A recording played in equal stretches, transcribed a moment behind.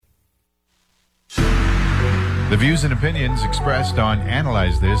The views and opinions expressed on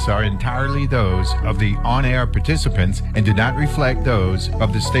Analyze This are entirely those of the on-air participants and do not reflect those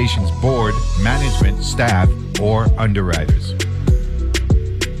of the station's board, management, staff, or underwriters.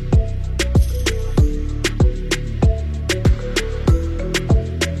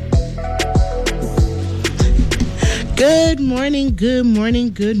 Good morning, good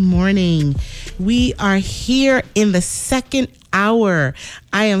morning, good morning. We are here in the second hour.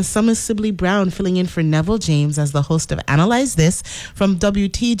 I am Summer Sibley Brown, filling in for Neville James as the host of Analyze This from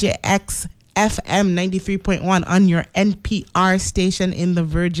WTJX FM 93.1 on your NPR station in the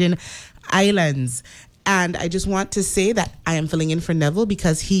Virgin Islands. And I just want to say that I am filling in for Neville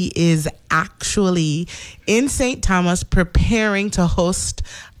because he is actually in St. Thomas preparing to host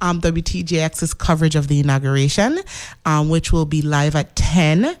WTJX's coverage of the inauguration, which will be live at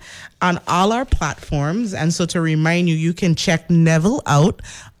 10 on all our platforms. And so to remind you, you can check Neville out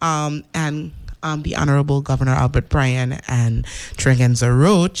and the Honorable Governor Albert Bryan and Tregenza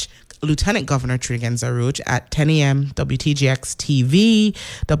Roach, Lieutenant Governor Tregenza Roach at 10 a.m. WTJX TV,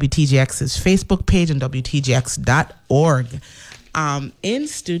 WTJX's Facebook page, and WTJX.org. In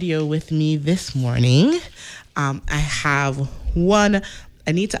studio with me this morning, I have one.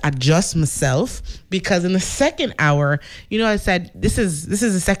 I need to adjust myself because in the second hour, I said this is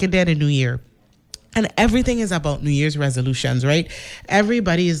the second day of the new year. And everything is about New Year's resolutions, right?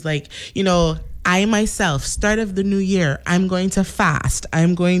 Everybody is like, I myself, start of the new year, I'm going to fast.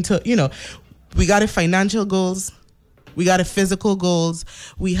 I'm going to, we got a financial goals. We got a physical goals.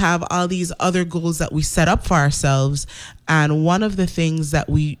 We have all these other goals that we set up for ourselves. And one of the things that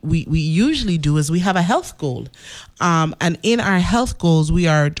we usually do is we have a health goal. And in our health goals, we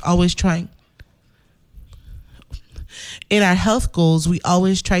are always trying. In our health goals, we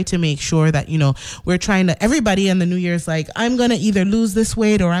always try to make sure that, we're trying to, everybody in the new year is like, I'm going to either lose this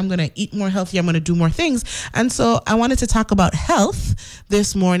weight or I'm going to eat more healthy. I'm going to do more things. And so I wanted to talk about health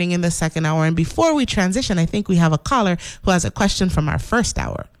this morning in the second hour. And before we transition, I think we have a caller who has a question from our first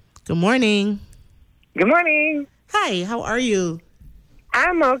hour. Good morning. Good morning. Hi, how are you?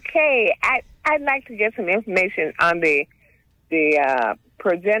 I'm okay. I'd like to get some information on the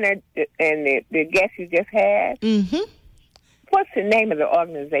presenter and the guest you just had. Mm-hmm. What's the name of the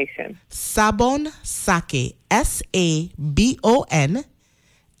organization? Sabon Sake. SABON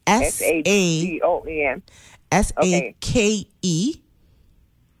SABON SAKE.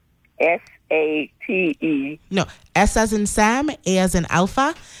 SATE. No, S as in Sam, A as in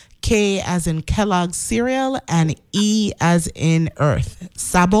Alpha, K as in Kellogg's cereal, and E as in Earth.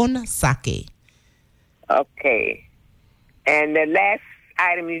 Sabon Sake. Okay. And the last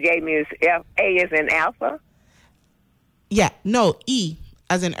item you gave me is A as in Alpha? Yeah, no, E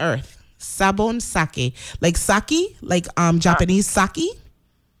as in Earth. Sabon Sake. Like sake, like Japanese sake.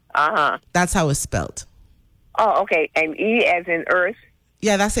 Uh-huh. That's how it's spelled. Oh, okay. And E as in Earth?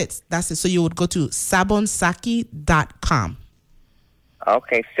 Yeah, that's it. So you would go to sabonsake.com.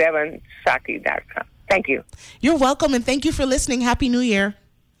 Okay, 7sake.com. Thank you. You're welcome, and thank you for listening. Happy New Year.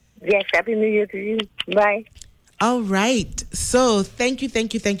 Yes, Happy New Year to you. Bye. All right. So thank you.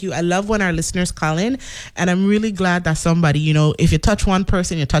 I love when our listeners call in, and I'm really glad that somebody, if you touch one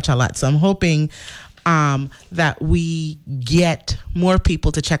person, you touch a lot. So I'm hoping that we get more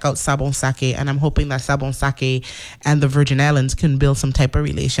people to check out Sabon Sake, and I'm hoping that Sabon Sake and the Virgin Islands can build some type of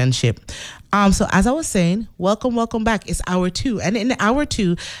relationship. So as I was saying, welcome back. It's hour 2. And in hour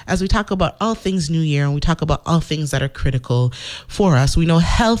 2, as we talk about all things New Year and we talk about all things that are critical for us, we know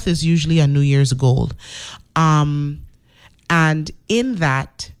health is usually a New Year's goal. And in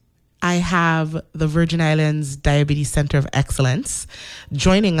that, I have the Virgin Islands Diabetes Center of Excellence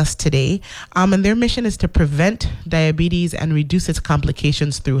joining us today. And their mission is to prevent diabetes and reduce its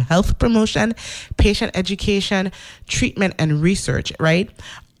complications through health promotion, patient education, treatment, and research, right?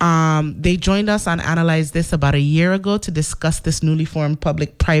 They joined us on Analyze This about a year ago to discuss this newly formed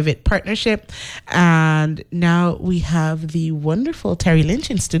public-private partnership. And now we have the wonderful Terry Lynch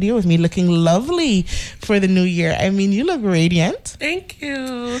in studio with me, looking lovely for the new year. I mean, you look radiant. Thank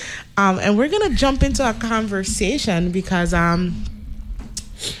you. And we're going to jump into a conversation because I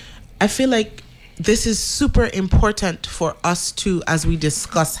feel like this is super important for us to, as we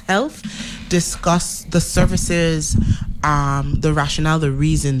discuss health, discuss the services, the rationale, the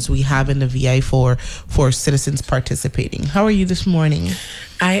reasons we have in the VI for citizens participating. How are you this morning?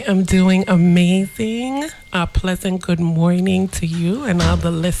 I am doing amazing. A pleasant good morning to you and all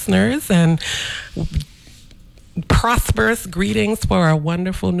the listeners, and prosperous greetings for a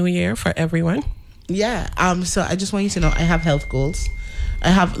wonderful new year for everyone. Yeah. So I just want you to know I have health goals. I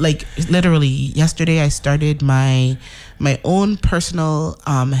have, like, literally yesterday I started my own personal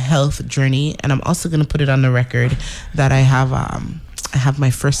health journey, and I'm also going to put it on the record that I have my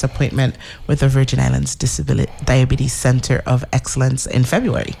first appointment with the Virgin Islands Diabetes Center of Excellence in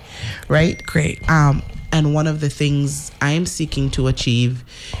February, right? Great. And one of the things I am seeking to achieve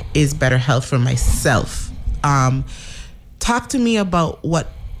is better health for myself. Talk to me about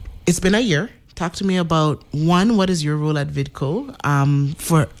it's been a year. Talk to me about, one, what is your role at Vidco?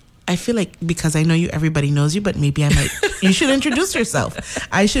 I feel like, because I know you, everybody knows you, but maybe you should introduce yourself.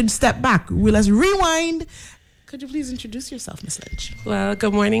 I should step back. Let's rewind. Could you please introduce yourself, Ms. Lynch? Well,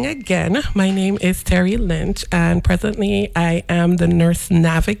 good morning again. My name is Terry Lynch, and presently I am the nurse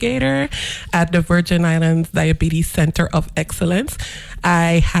navigator at the Virgin Islands Diabetes Center of Excellence.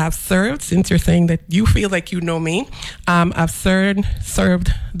 I have served, since you're saying that you feel like you know me, I've served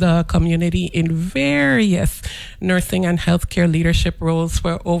the community in various nursing and healthcare leadership roles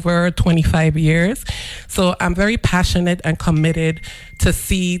for over 25 years. So I'm very passionate and committed to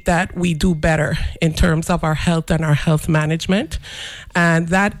see that we do better in terms of our health and our health management. And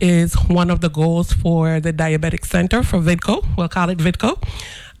that is one of the goals for the Diabetic Center for Vidco. We'll call it Vidco.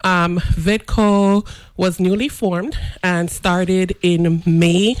 Vidco was newly formed and started in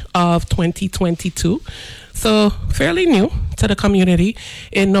May of 2022. So fairly new to the community.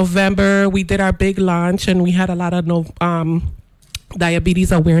 In November, we did our big launch, and we had a lot of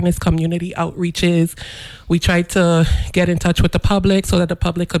diabetes awareness community outreaches. We tried to get in touch with the public so that the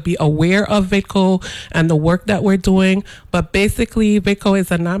public could be aware of Vidco and the work that we're doing. But basically, Vidco is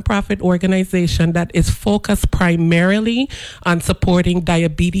a nonprofit organization that is focused primarily on supporting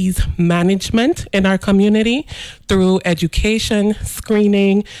diabetes management in our community through education,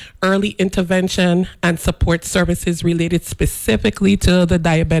 screening, early intervention, and support services related specifically to the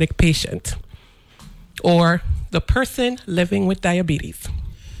diabetic patient or the person living with diabetes.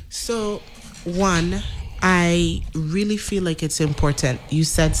 So, one, I really feel like it's important. You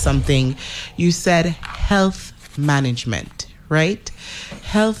said something. You said health management, right?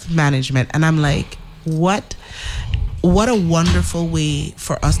 Health management. And I'm like, what a wonderful way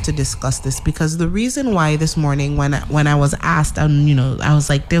for us to discuss this, because the reason why this morning when I was asked, and I was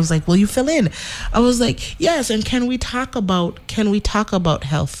like, they was like, will you fill in? I was like, yes. And can we talk about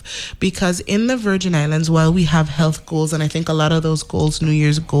health? Because in the Virgin Islands, while we have health goals, and I think a lot of those goals, New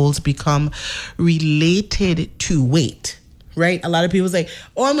Year's goals, become related to weight. Right? A lot of people say,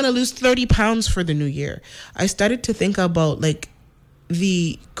 oh, I'm going to lose 30 pounds for the new year. I started to think about, like,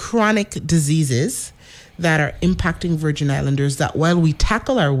 the chronic diseases that are impacting Virgin Islanders, that while we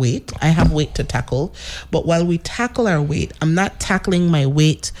tackle our weight, I have weight to tackle, but while we tackle our weight, I'm not tackling my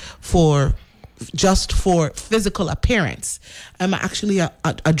weight just for physical appearance. I'm actually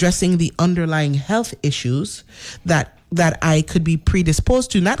addressing the underlying health issues that I could be predisposed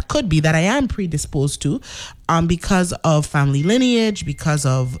to, that I am predisposed to, because of family lineage, because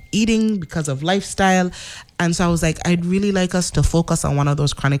of eating, because of lifestyle. And so I was like, I'd really like us to focus on one of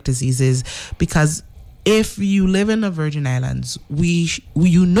those chronic diseases, because if you live in the Virgin Islands,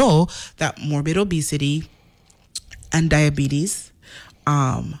 you know that morbid obesity and diabetes,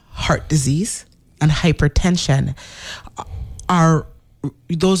 heart disease, and hypertension are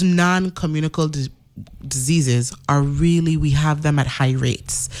those non-communicable diseases are really, we have them at high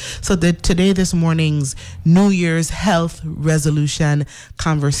rates. So this morning's New Year's health resolution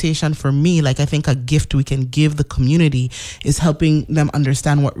conversation for me, like, I think a gift we can give the community is helping them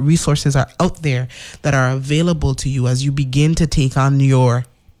understand what resources are out there that are available to you as you begin to take on your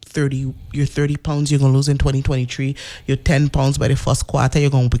 30 pounds you're going to lose in 2023, your 10 pounds by the first quarter you're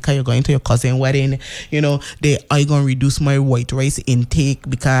going to your cousin wedding, they are going to reduce my white rice intake,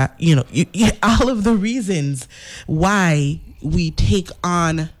 because all of the reasons why we take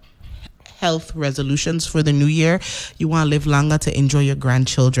on health resolutions for the new year. You want to live longer to enjoy your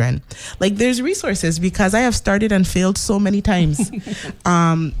grandchildren. Like, there's resources, because I have started and failed so many times.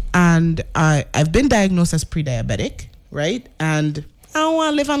 And I've been diagnosed as pre-diabetic, right? And I don't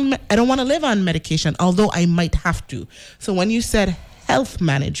want to live on medication, although I might have to. So when you said health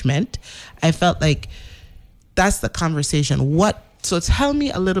management, I felt like that's the conversation. So tell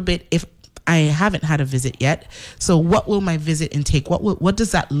me a little bit, if I haven't had a visit yet. So what will my visit intake? What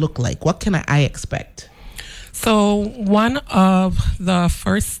does that look like? What can I expect? So one of the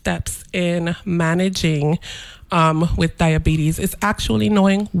first steps in managing with diabetes is actually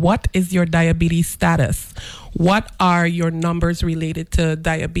knowing what is your diabetes status. What are your numbers related to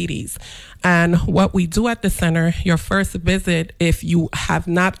diabetes? And what we do at the center, your first visit, if you have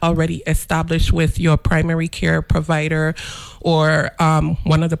not already established with your primary care provider or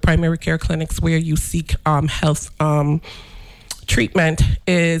one of the primary care clinics where you seek health treatment,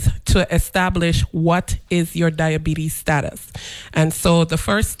 is to establish what is your diabetes status. And so the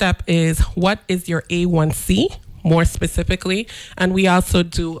first step is, what is your A1C? More specifically, and we also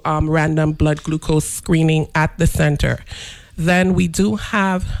do random blood glucose screening at the center. Then we do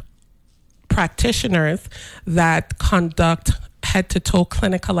have practitioners that conduct head-to-toe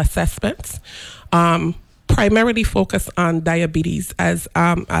clinical assessments, primarily focused on diabetes. As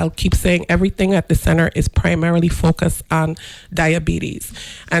I'll keep saying, everything at the center is primarily focused on diabetes.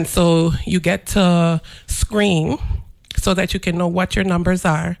 And so you get to screen so that you can know what your numbers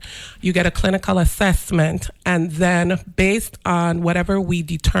are. You get a clinical assessment, and then based on whatever we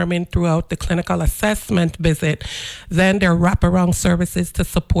determine throughout the clinical assessment visit, then there are wraparound services to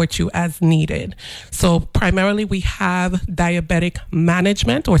support you as needed. So primarily we have diabetic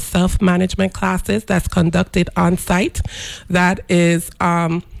management or self-management classes that's conducted on site. That is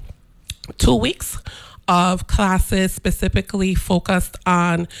 2 weeks of classes specifically focused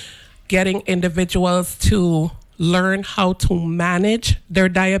on getting individuals to learn how to manage their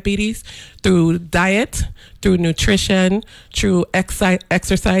diabetes through diet, through nutrition, through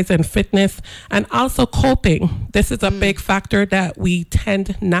exercise and fitness, and also coping. This is a big factor that we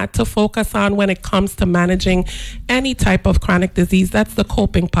tend not to focus on when it comes to managing any type of chronic disease. That's the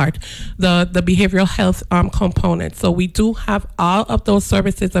coping part, the behavioral health component. So we do have all of those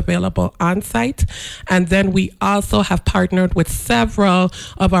services available on site. And then we also have partnered with several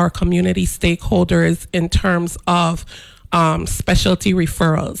of our community stakeholders in terms of specialty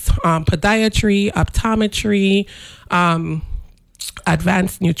referrals, podiatry, optometry,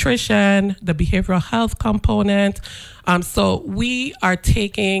 advanced nutrition, the behavioral health component. So we are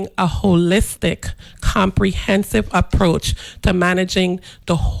taking a holistic, comprehensive approach to managing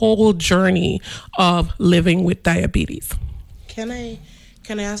the whole journey of living with diabetes. Can I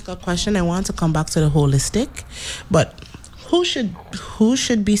ask a question? I want to come back to the holistic, but who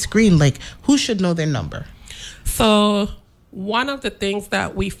should be screened? Like, who should know their number? So one of the things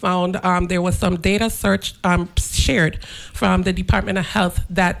that we found, there was some data shared from the Department of Health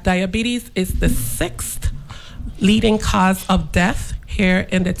that diabetes is the 6th leading cause of death here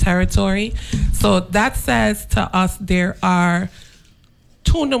in the territory. So that says to us there are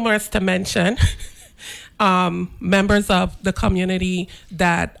too numerous to mention members of the community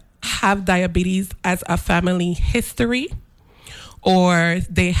that have diabetes as a family history, or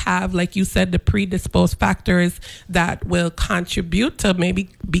they have, like you said, the predisposed factors that will contribute to maybe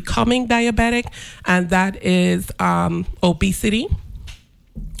becoming diabetic, and that is obesity,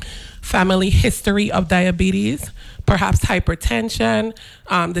 family history of diabetes, perhaps hypertension.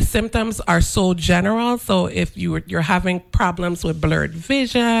 The symptoms are so general. So if you're having problems with blurred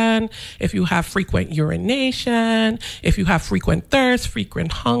vision, if you have frequent urination, if you have frequent thirst,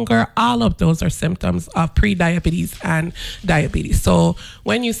 frequent hunger, all of those are symptoms of prediabetes and diabetes. So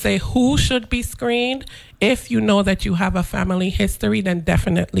when you say who should be screened, if you know that you have a family history, then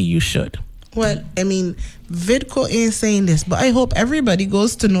definitely you should. Well, I mean, Vidco ain't saying this, but I hope everybody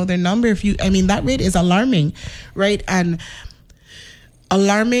goes to know their number. That rate is alarming, right? And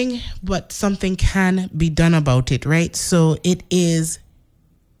alarming, but something can be done about it, right? So it is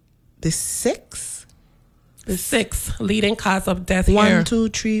the 6th? The 6th leading cause of death 1, 2,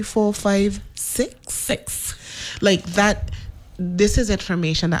 3, 4, 5, 6? 6. Like that. This is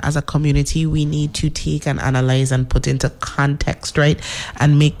information that as a community we need to take and analyze and put into context, right?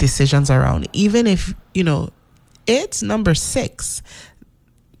 And make decisions around. Even if, it's number 6,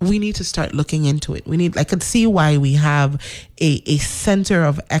 we need to start looking into it. I could see why we have a center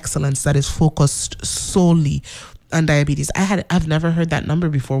of excellence that is focused solely on diabetes. I've never heard that number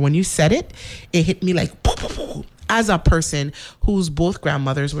before. When you said it, it hit me like, as a person whose both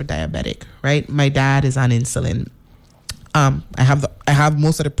grandmothers were diabetic, right? My dad is on insulin. I have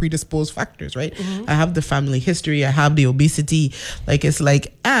most of the predisposed factors, right? Mm-hmm. I have the family history. I have the obesity. We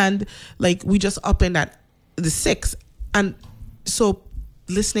just up in that the 6th. And so,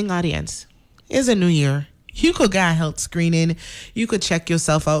 listening audience, it's a new year. You could get a health screening. You could check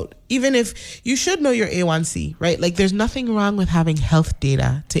yourself out. Even if you should know your A1C, right? There's nothing wrong with having health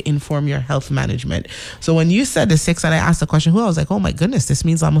data to inform your health management. So when you said the 6 and I asked the question, I was like, oh my goodness, this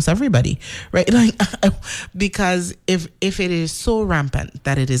means almost everybody, right? Because if it is so rampant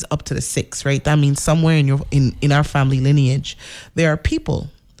that it is up to the 6, right? That means somewhere in our family lineage, there are people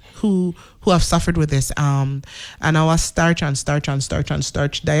who have suffered with this. And our starch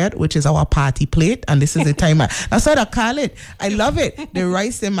diet, which is our party plate. And this is the time. That's what I call it. I love it. The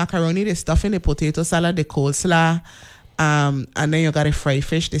rice, the macaroni, the stuffing, the potato salad, the coleslaw. And then you got the fried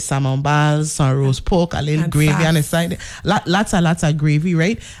fish, the salmon balls, some roast pork, a little gravy on the side. Lots of gravy,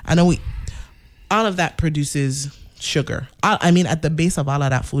 right? And then all of that produces sugar. I mean, at the base of all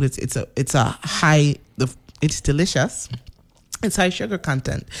of that food, it's a high. It's delicious. It's high sugar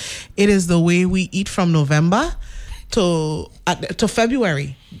content. It is the way we eat from November to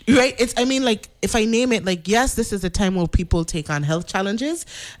February, right? If I name it, yes, this is a time where people take on health challenges,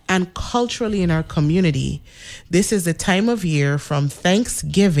 and culturally in our community, this is the time of year from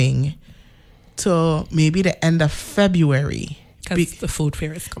Thanksgiving to maybe the end of February. Because the food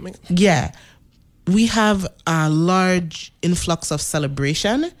fair is coming. Yeah. We have a large influx of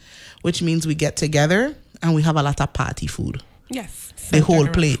celebration, which means we get together and we have a lot of party food. Yes. The whole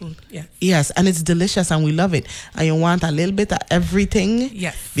plate. Food. Yes. Yes, and it's delicious and we love it. And you want a little bit of everything.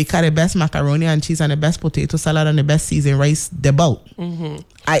 Yes. Because the best macaroni and cheese and the best potato salad and the best seasoned rice, they're bout. Mm-hmm.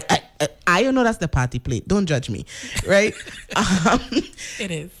 I know that's the party plate. Don't judge me, right?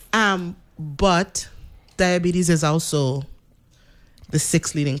 It is. But diabetes is also the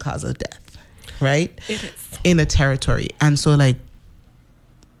 6th leading cause of death, right? It is. In the territory. And so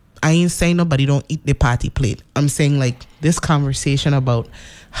I ain't saying nobody don't eat the party plate. I'm saying this conversation about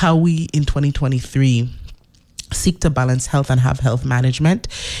how we in 2023 seek to balance health and have health management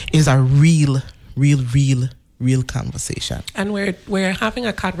is a real conversation. And we're having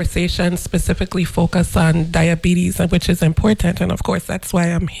a conversation specifically focused on diabetes, which is important. And of course, that's why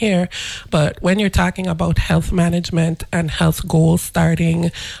I'm here. But when you're talking about health management and health goals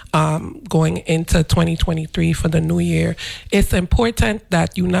starting going into 2023 for the new year, it's important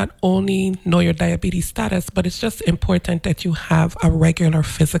that you not only know your diabetes status, but it's just important that you have a regular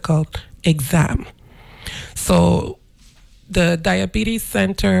physical exam. So the Diabetes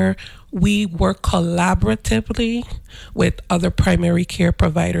Center, we work collaboratively with other primary care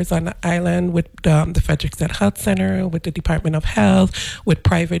providers on the island, with the Frederickson Health Center, with the Department of Health, with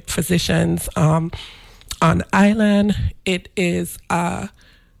private physicians on the island. It is a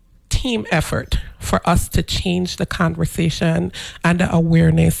team effort for us to change the conversation and the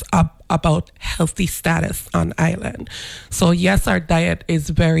awareness about healthy status on the island. So yes, our diet is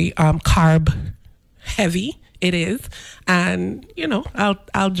very carb heavy. It is. And,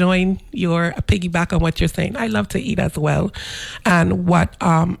 I'll join your piggyback on what you're saying. I love to eat as well. And what,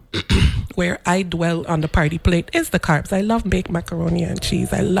 where I dwell on the party plate is the carbs. I love baked macaroni and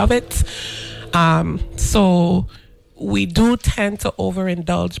cheese. I love it. So we do tend to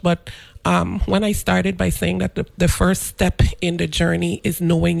overindulge, but when I started by saying that the first step in the journey is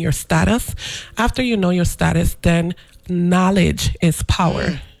knowing your status. After you know your status, then knowledge is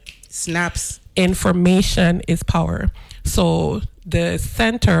power. Snaps. Information is power. So the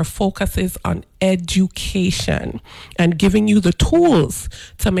center focuses on education and giving you the tools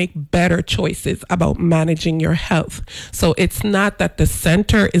to make better choices about managing your health. So it's not that the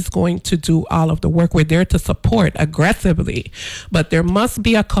center is going to do all of the work. We're there to support aggressively, but there must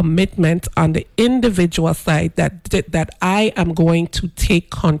be a commitment on the individual side that I am going to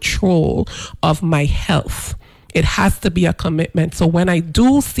take control of my health. It has to be a commitment. So when I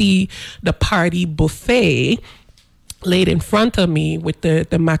do see the party buffet laid in front of me with the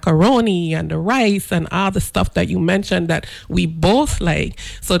macaroni and the rice and all the stuff that you mentioned that we both like,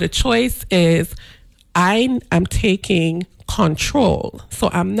 so the choice is I am taking control. So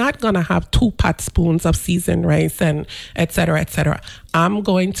I'm not going to have 2 pot spoons of seasoned rice and et cetera, et cetera. I'm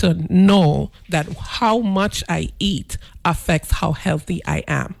going to know that how much I eat affects how healthy I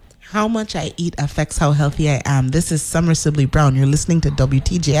am. How much I eat affects how healthy I am. This is Summer Sibley Brown. You're listening to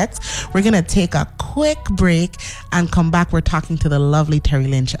WTJX. We're going to take a quick break and come back. We're talking to the lovely Terry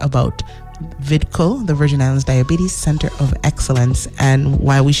Lynch about VIDCO, the Virgin Islands Diabetes Center of Excellence, and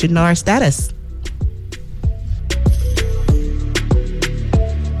why we should know our status.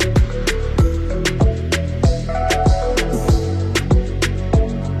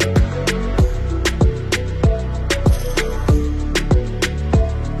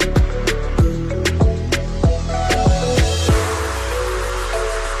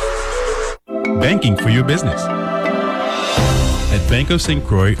 Banking for your business. At Bank of St.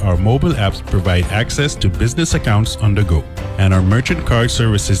 Croix, our mobile apps provide access to business accounts on the go, and our merchant card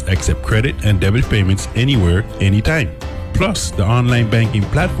services accept credit and debit payments anywhere, anytime. Plus, the online banking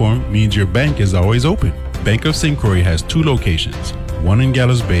platform means your bank is always open. Bank of St. Croix has 2 locations, one in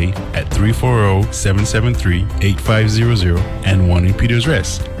Gallows Bay at 340-773-8500 and one in Peters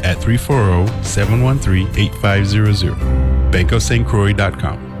Rest at 340-713-8500. BankofSt.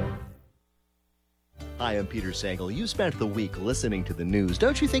 Croix.com. Hi, I'm Peter Sagal. You spent the week listening to the news.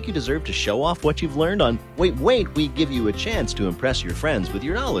 Don't you think you deserve to show off what you've learned on Wait, we give you a chance to impress your friends with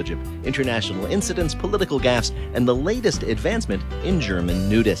your knowledge of international incidents, political gaffes, and the latest advancement in German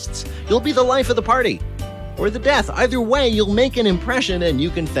nudists. You'll be the life of the party. Or the death. Either way, you'll make an impression and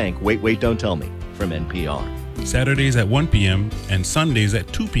you can thank Wait, Don't Tell Me from NPR. Saturdays at 1 p.m. and Sundays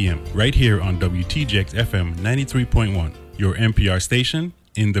at 2 p.m. right here on WTJX FM 93.1, your NPR station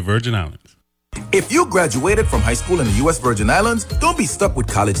in the Virgin Islands. If you graduated from high school in the U.S. Virgin Islands, don't be stuck with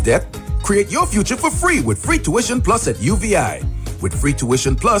college debt. Create your future for free with Free Tuition Plus at UVI. With Free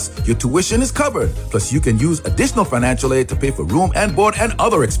Tuition Plus, your tuition is covered. Plus, you can use additional financial aid to pay for room and board and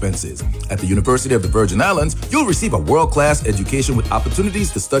other expenses. At the University of the Virgin Islands, you'll receive a world-class education with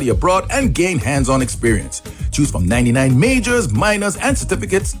opportunities to study abroad and gain hands-on experience. Choose from 99 majors, minors, and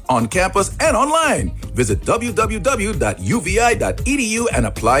certificates on campus and online. Visit www.uvi.edu and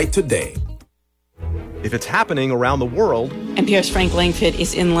apply today. If it's happening around the world. NPR's Frank Langfitt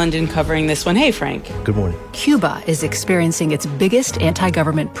is in London covering this one. Hey, Frank. Good morning. Cuba is experiencing its biggest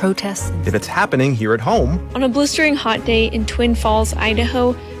anti-government protests. If it's happening here at home. On a blistering hot day in Twin Falls,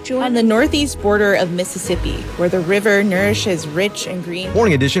 Idaho. On the northeast border of Mississippi, where the river nourishes rich and green.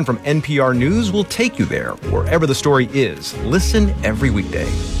 Morning Edition from NPR News will take you there, wherever the story is. Listen every weekday.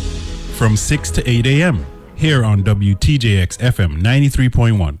 From 6 to 8 a.m. here on WTJX FM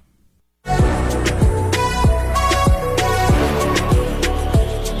 93.1.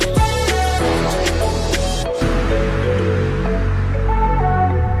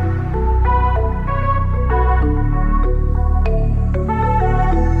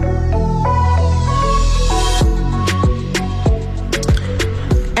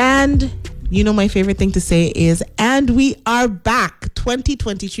 And you know, my favorite thing to say is, and we are back.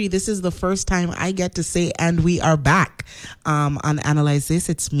 2023. This is the first time I get to say, and we are back on Analyze This.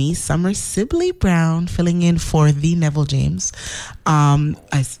 It's me, Summer Sibley Brown, filling in for the Neville James.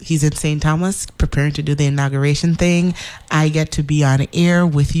 He's in St. Thomas, preparing to do the inauguration thing. I get to be on air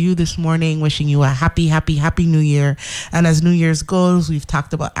with you this morning, wishing you a happy New Year. And as New Year's goes, we've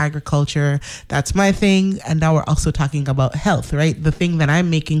talked about agriculture. That's my thing. And now we're also talking about health, right? The thing that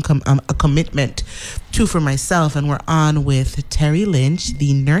I'm making a commitment to for myself. And we're on with Terry Lynch,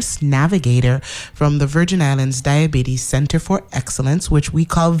 the nurse navigator from the Virgin Islands Diabetes Center for Excellence, which we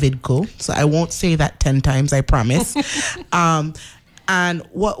call VIDCO. So I won't say that 10 times, I promise. And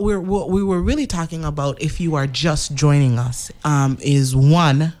what we were really talking about, if you are just joining us, is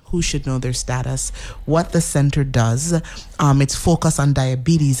one, who should know their status, what the center does. It's focused on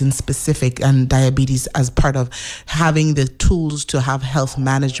diabetes in specific, and diabetes as part of having the tools to have health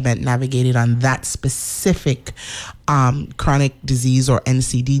management navigated on that specific chronic disease or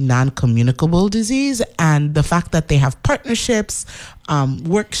NCD, non-communicable disease. And the fact that they have partnerships,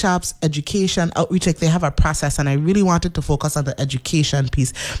 workshops, education, outreach, like they have a process. And I really wanted to focus on the education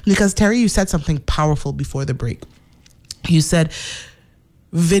piece because, Terry, you said something powerful before the break. You said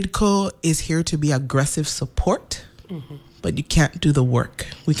VIDCO is here to be aggressive support, but you can't do the work.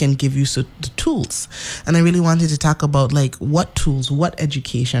 We can give you the tools. And I really wanted to talk about like what tools, what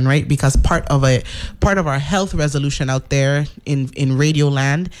education, right? Because part of our health resolution out there in Radio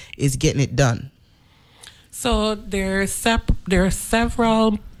Land is getting it done. So there are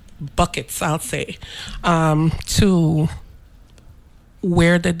several buckets, I'll say, to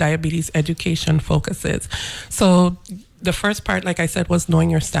where the diabetes education focuses. So the first part, like I said, was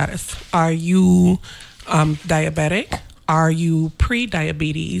knowing your status. Are you diabetic? Are you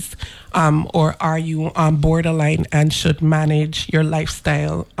pre-diabetes? Or are you on borderline and should manage your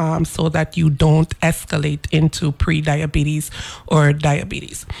lifestyle so that you don't escalate into pre-diabetes or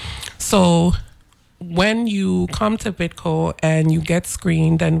diabetes? So when you come to VIDCO and you get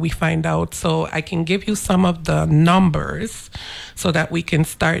screened and we find out, so I can give you some of the numbers so that we can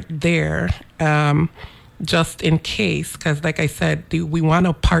start there. Just in case, because like I said, we want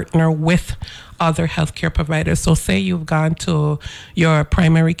to partner with other healthcare providers. So say you've gone to your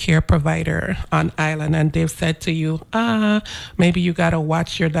primary care provider on island and they've said to you, maybe you got to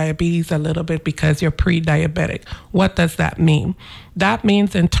watch your diabetes a little bit because you're pre-diabetic. What does that mean? That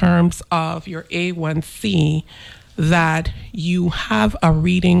means in terms of your A1C that you have a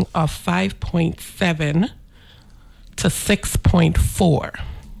reading of 5.7 to 6.4.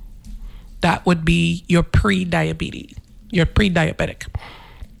 That would be your pre-diabetes, your pre-diabetic.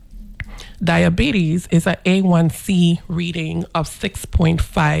 Diabetes is an A1C reading of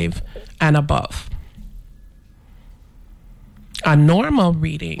 6.5 and above. A normal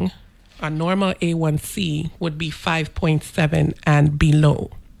reading, a normal A1C would be 5.7 and below.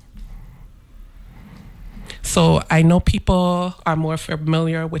 So I know people are more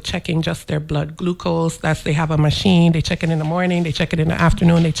familiar with checking just their blood glucose. That's, they have a machine, they check it in the morning, they check it in the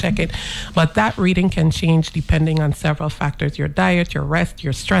afternoon, they check it. But that reading can change depending on several factors: your diet, your rest,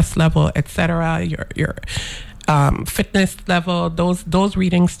 your stress level, etc., your fitness level. Those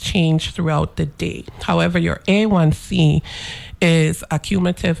readings change throughout the day. However, your A1C is a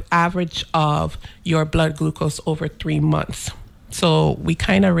cumulative average of your blood glucose over 3 months. So we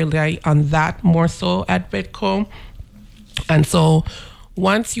kind of rely on that more so at Vidco. And so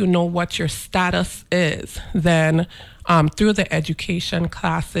once you know what your status is, then through the education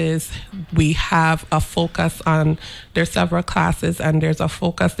classes, we have a focus on, there's several classes, and there's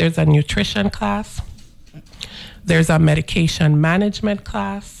a nutrition class, there's a medication management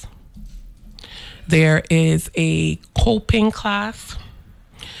class, there is a coping class,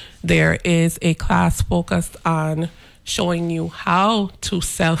 there is a class focused on showing you how to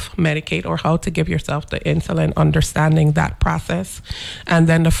self-medicate or how to give yourself the insulin, understanding that process. And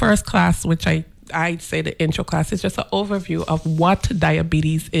then the first class, which I'd say the intro class, is just an overview of what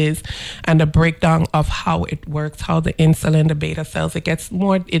diabetes is and a breakdown of how it works, how the insulin, the beta cells, it gets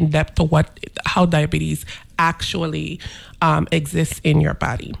more in depth to how diabetes actually exists in your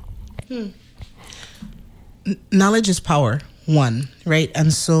body. Knowledge is power, one, right?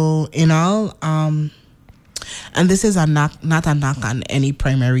 And so in all, and this is not a knock on any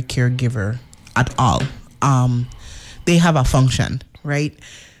primary caregiver at all. They have a function, right?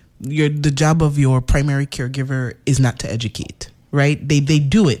 The job of your primary caregiver is not to educate, right? They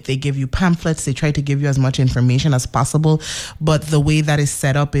do it. They give you pamphlets. They try to give you as much information as possible. But the way that is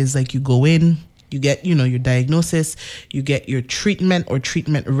set up is like you go in, you get, your diagnosis, you get your treatment or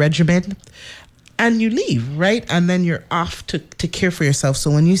treatment regimen, and you leave, right? And then you're off to care for yourself.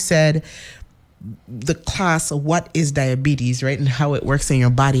 So when you said the class of what is diabetes, right, and how it works in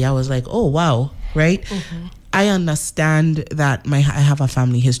your body, I was like, oh, wow, right? Mm-hmm. I understand that I have a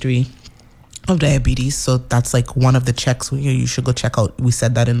family history of diabetes, so that's like one of the checks you should go check out. We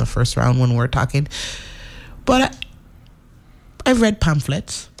said that in the first round when we were talking. But I've read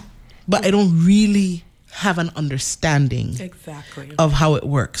pamphlets, but I don't really have an understanding exactly of how it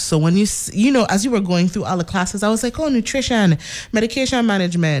works. So when as you were going through all the classes, I was like, oh, nutrition, medication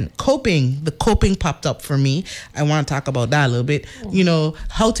management, coping. The coping popped up for me. I want to talk about that a little bit.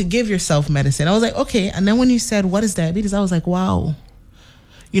 How to give yourself medicine. I was like, okay. And then when you said, what is diabetes? I was like, wow.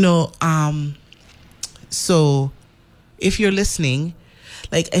 So if you're listening,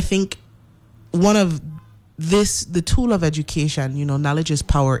 like, I think one of the tool of education, knowledge is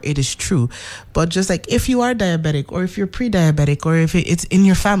power. It is true. But just like if you are diabetic or if you're pre-diabetic or if it's in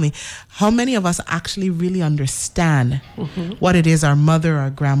your family, how many of us actually really understand what it is our mother, our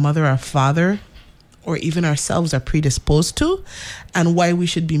grandmother, our father, or even ourselves are predisposed to, and why we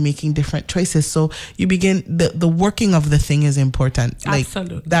should be making different choices? So you begin, the working of the thing is important.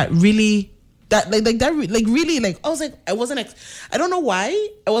 Absolutely. Like that really... I was like, I don't know why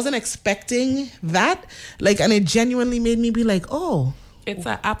I wasn't expecting that. And it genuinely made me be like, oh. It's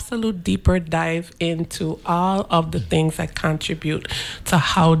an absolute deeper dive into all of the things that contribute to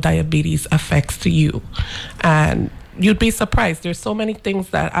how diabetes affects you. And you'd be surprised. There's so many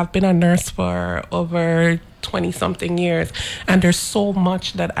things that I've been a nurse for over 20 something years. And there's so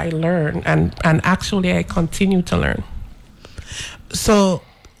much that I learn and actually I continue to learn. So,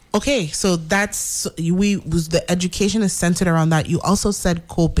 okay, so the education is centered around that. You also said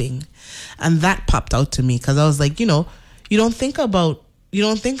coping, and that popped out to me because I was like, you don't think about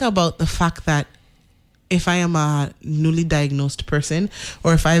the fact that if I am a newly diagnosed person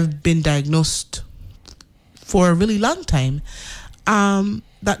or if I've been diagnosed for a really long time,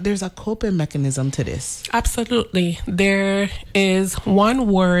 that there's a coping mechanism to this. Absolutely. There is one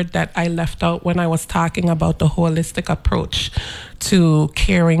word that I left out when I was talking about the holistic approach to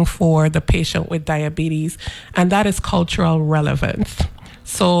caring for the patient with diabetes, and that is cultural relevance.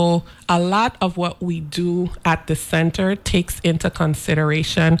 So a lot of what we do at the center takes into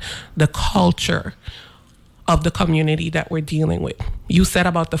consideration the culture of the community that we're dealing with. You said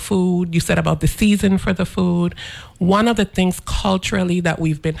about the food, you said about the season for the food. One of the things culturally that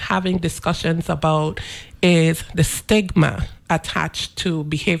we've been having discussions about is the stigma attached to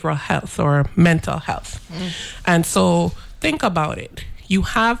behavioral health or mental health. And so think about it. You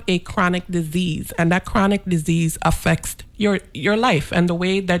have a chronic disease, and that chronic disease affects your life and the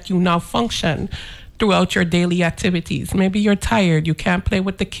way that you now function throughout your daily activities. Maybe you're tired, you can't play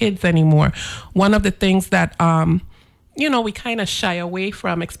with the kids anymore. One of the things that we kind of shy away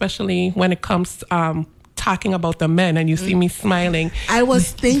from, especially when it comes to talking about the men, and you see me smiling. I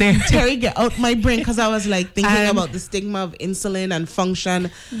was thinking, Terry, get out my brain, because I was like thinking about the stigma of insulin and function.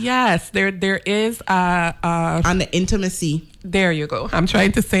 Yes, there is on the intimacy. There you go. I'm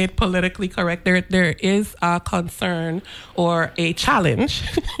trying to say it politically correct. There is a concern or a challenge,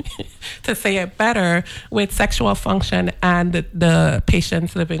 to say it better, with sexual function and the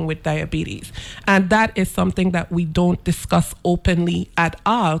patients living with diabetes. And that is something that we don't discuss openly at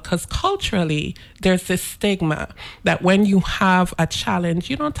all, because culturally there's this stigma that when you have a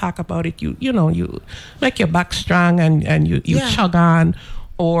challenge, you don't talk about it. You make your back strong and you chug on,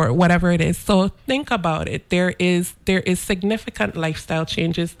 or whatever it is. So think about it. There is significant lifestyle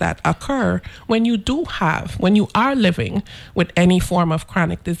changes that occur when you are living with any form of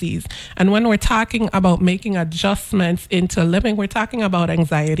chronic disease. And when we're talking about making adjustments into living, we're talking about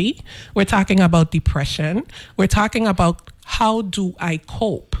anxiety, we're talking about depression, we're talking about how do I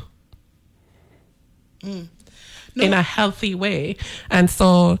cope in a healthy way. And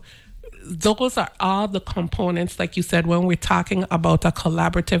so those are all the components, like you said, when we're talking about a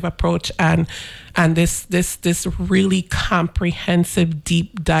collaborative approach and this really comprehensive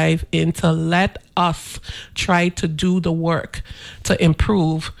deep dive into let us try to do the work to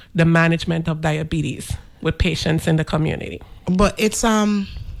improve the management of diabetes with patients in the community. But it's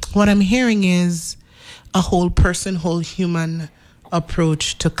what I'm hearing is a whole person, whole human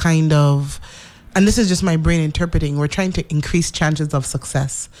approach to kind of, and this is just my brain interpreting, we're trying to increase chances of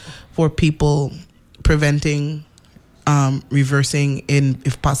success for people, preventing, reversing,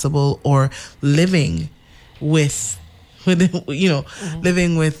 if possible, or living with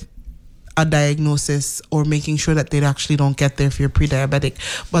living with a diagnosis, or making sure that they actually don't get there if you're pre-diabetic.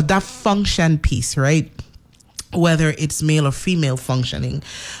 But that function piece, right? Whether it's male or female functioning,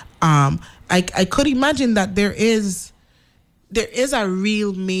 I could imagine that there is a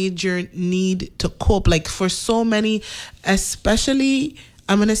real major need to cope, like for so many, especially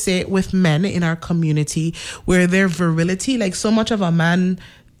I'm going to say it with men in our community, where their virility, like so much of a man,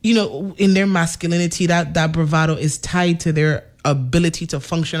 in their masculinity, that bravado is tied to their ability to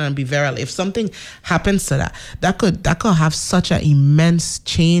function and be virile. If something happens to that could have such an immense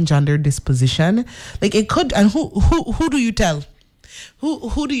change on their disposition. Like it could, and who do you tell?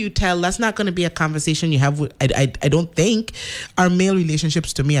 Who do you tell? That's not going to be a conversation you have with, I don't think, our male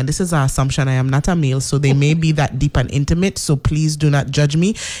relationships to me, and this is an assumption, I am not a male, so they may be that deep and intimate, so please do not judge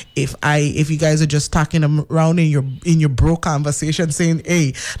me if you guys are just talking around in your bro conversation saying,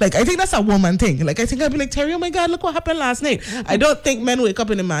 hey, like I think that's a woman thing. Like I think I'd be like, Terry, oh my God, look what happened last night. I don't think men wake up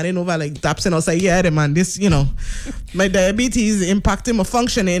in the morning over like daps and I'll say, yeah, the man, this, my diabetes impacting my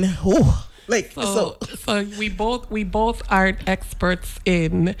functioning. Oh. So we both are experts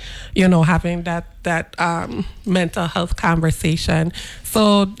in having that mental health conversation.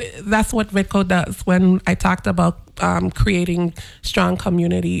 So that's what Vidco does. When I talked about creating strong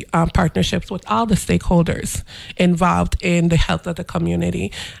community partnerships with all the stakeholders involved in the health of the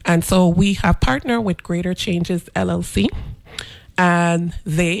community, and so we have partnered with Greater Changes LLC. And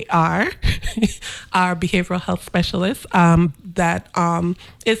they are our behavioral health specialists that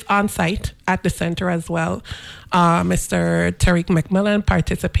is on site at the center as well. Mr. Tariq McMillan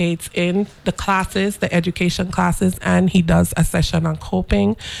participates in the classes, the education classes, and he does a session on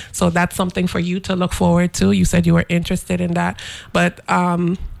coping. So that's something for you to look forward to. You said you were interested in that, but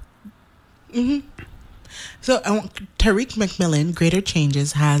So Tariq McMillan, Greater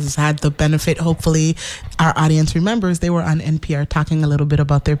Changes, has had the benefit, hopefully our audience remembers, they were on NPR talking a little bit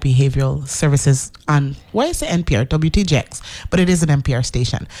about their behavioral services on, why is it NPR? WTJX, but it is an NPR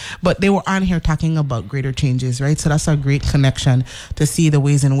station. But they were on here talking about Greater Changes, right? So that's a great connection to see the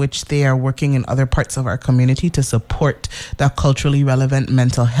ways in which they are working in other parts of our community to support that culturally relevant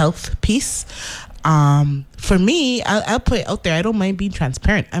mental health piece. For me, I'll put it out there, I don't mind being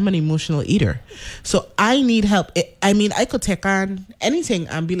transparent. I'm an emotional eater. So I need help. I could take on anything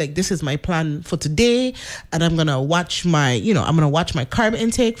and be like, this is my plan for today. And I'm going to watch my carb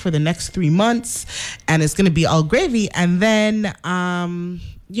intake for the next 3 months. And it's going to be all gravy. And then, I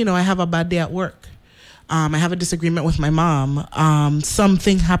have a bad day at work. I have a disagreement with my mom.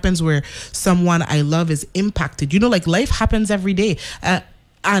 Something happens where someone I love is impacted. Like life happens every day.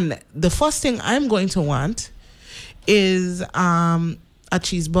 And the first thing I'm going to want is a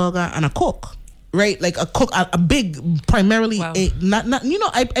cheeseburger and a Coke, right? Like a big, primarily, wow.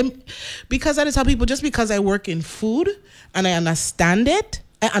 I'm because I tell people, just because I work in food and I understand it,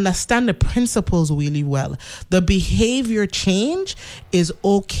 I understand the principles really well. The behavior change is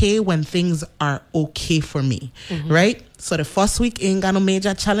okay when things are okay for me, right? So the first week ain't got no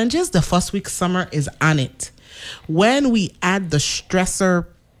major challenges. The first week summer is on it. When we add the stressor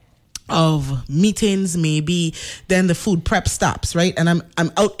of meetings, maybe then the food prep stops, right? And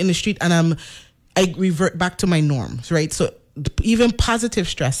I'm out in the street and I revert back to my norms, right? So even positive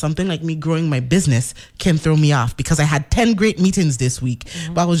stress, something like me growing my business, can throw me off because I had 10 great meetings this week,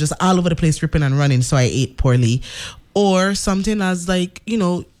 but I was just all over the place ripping and running, so I ate poorly. Or something as like, you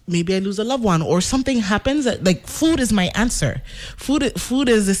know, maybe I lose a loved one or something happens. Like food is my answer. Food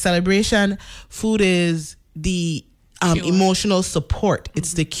is the celebration. Food is the emotional support.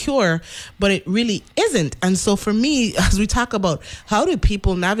 It's the cure, but it really isn't. And so for me, as we talk about how do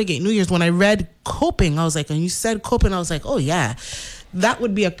people navigate New Year's, when I read coping, I was like, and you said coping, I was like, oh yeah, that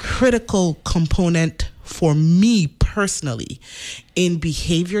would be a critical component for me personally in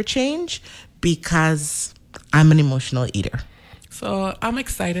behavior change because I'm an emotional eater. So I'm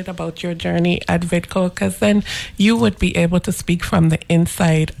excited about your journey at Vidco because then you would be able to speak from the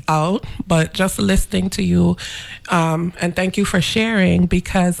inside out. But just listening to you, and thank you for sharing,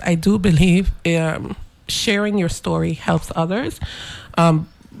 because I do believe sharing your story helps others.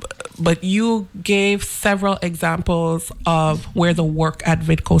 But you gave several examples of where the work at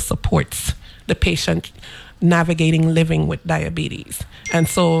Vidco supports the patient navigating living with diabetes. And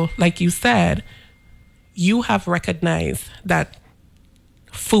so, like you said, you have recognized that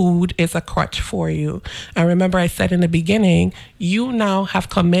food is a crutch for you. And remember, I said in the beginning, you now have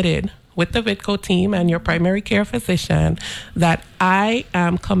committed with the Vidco team and your primary care physician that I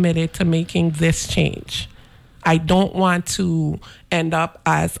am committed to making this change. I don't want to end up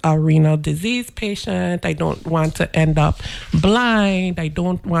as a renal disease patient. I don't want to end up blind. I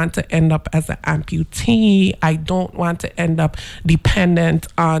don't want to end up as an amputee. I don't want to end up dependent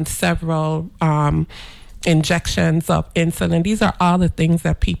on several injections of insulin. These are all the things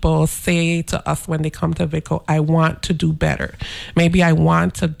that people say to us when they come to Vidco. I want to do better. Maybe I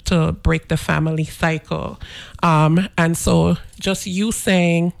want to break the family cycle. And so just you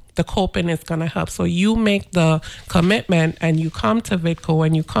saying the coping is going to help. So you make the commitment and you come to Vidco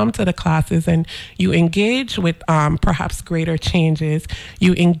and you come to the classes and you engage with perhaps greater changes.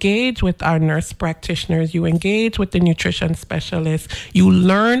 You engage with our nurse practitioners. You engage with the nutrition specialists. You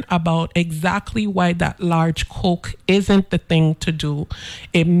learn about exactly why that large Coke isn't the thing to do.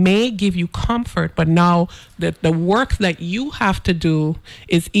 It may give you comfort, but now the work that you have to do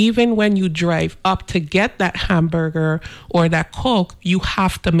is even when you drive up to get that hamburger or that Coke, you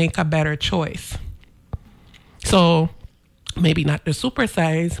have to make a better choice. So maybe not the super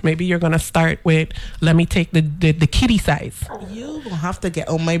size. Maybe you're going to start with, let me take the kitty size. You will have to get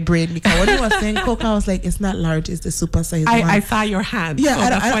on my brain because when you were saying Coke, I was like, it's not large, it's the super size one. I saw your hand. Yeah, so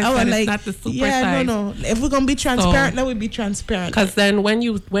I was like, it's not the super size. No. If we're going to be transparent, let me be transparent. Because then when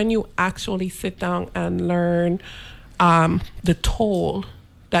you actually sit down and learn the toll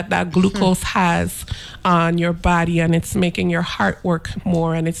that glucose has on your body, and it's making your heart work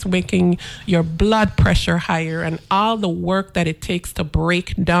more, and it's making your blood pressure higher, and all the work that it takes to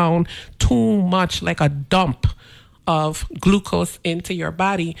break down too much, like a dump of glucose into your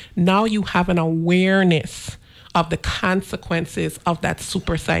body. Now you have an awareness of the consequences of that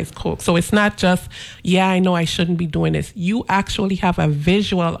supersized Coke. So it's not just, yeah, I know I shouldn't be doing this. You actually have a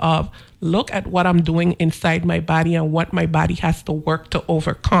visual of, look at what I'm doing inside my body and what my body has to work to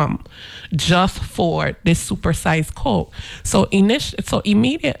overcome just for this supersized Coke. So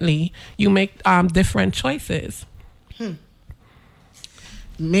immediately you make different choices.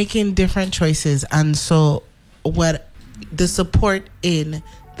 Making different choices. And so what the support in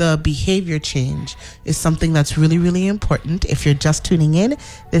the behavior change is something that's really, really important. If you're just tuning in,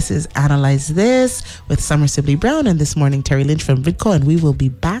 this is Analyze This with Summer Sibley Brown, and this morning Terry Lynch from Vidco, and we will be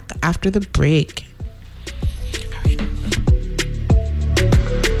back after the break.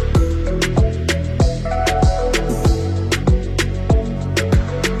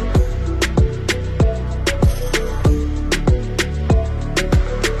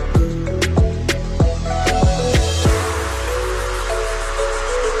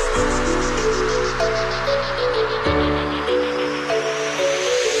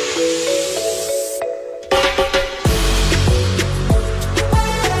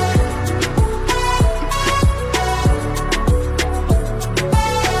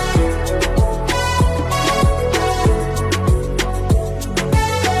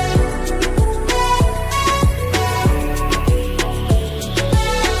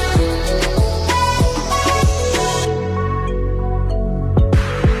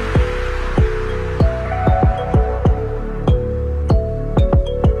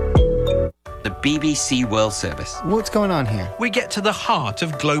 the BBC World Service. What's going on here? We get to the heart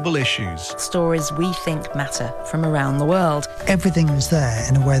of global issues. Stories we think matter from around the world. Everything is there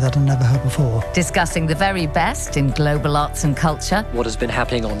in a way that I've never heard before. Discussing the very best in global arts and culture. What has been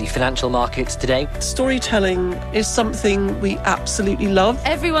happening on the financial markets today. Storytelling is something we absolutely love.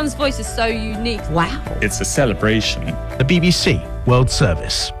 Everyone's voice is so unique. Wow. It's a celebration. The BBC World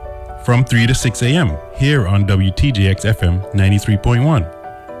Service. From 3 to 6 a.m. here on WTJX FM 93.1,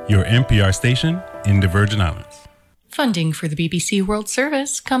 your NPR station in the Virgin Islands. Funding for the BBC World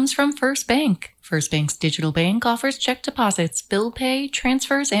Service comes from First Bank. First Bank's digital bank offers check deposits, bill pay,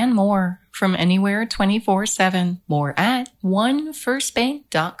 transfers, and more from anywhere 24/7. More at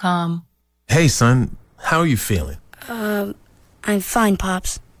onefirstbank.com. Hey, son, how are you feeling? I'm fine,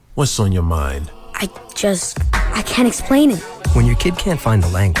 Pops. What's on your mind? I can't explain it. When your kid can't find the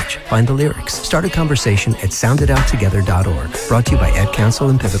language, find the lyrics. Start a conversation at sounditouttogether.org. Brought to you by Ed Council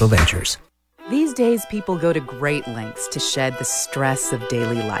and Pivotal Ventures. These days, people go to great lengths to shed the stress of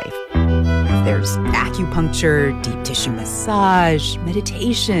daily life. There's acupuncture, deep tissue massage,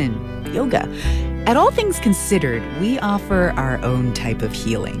 meditation, yoga. At All Things Considered, we offer our own type of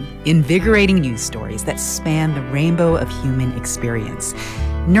healing. Invigorating news stories that span the rainbow of human experience.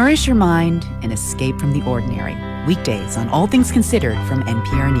 Nourish your mind and escape from the ordinary. Weekdays on All Things Considered from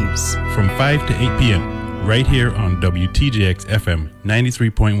NPR News. From 5 to 8 p.m., right here on WTJX FM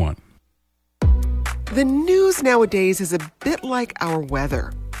 93.1. The news nowadays is a bit like our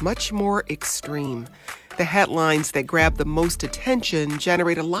weather, much more extreme. The headlines that grab the most attention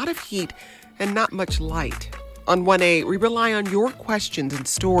generate a lot of heat and not much light. On 1A, we rely on your questions and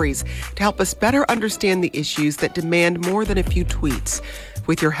stories to help us better understand the issues that demand more than a few tweets.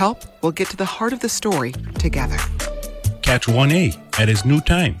 With your help, we'll get to the heart of the story together. Catch 1A at its new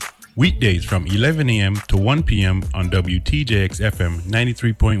time, weekdays from 11 a.m. to 1 p.m. on WTJX FM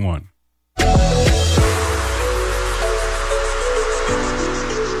 93.1.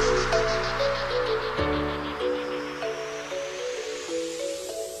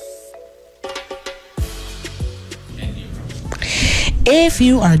 If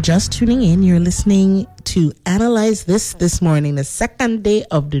you are just tuning in, you're listening to Analyze This morning, the second day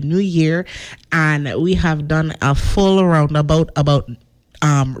of the new year, and we have done a full roundabout about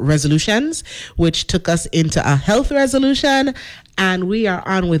resolutions, which took us into a health resolution, and we are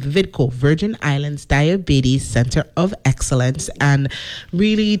on with VIDCO, Virgin Islands Diabetes Center of Excellence, and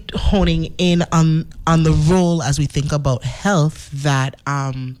really honing in on the role as we think about health that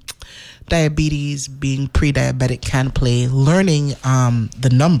diabetes, being pre-diabetic, can play, learning the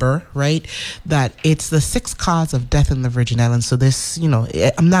number, right, that it's the sixth cause of death in the Virgin Islands. So this,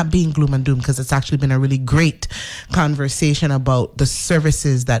 I'm not being gloom and doom, because it's actually been a really great conversation about the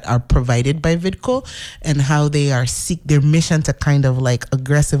services that are provided by VIDCO and how they are their mission to kind of like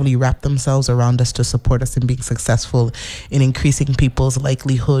aggressively wrap themselves around us to support us in being successful in increasing people's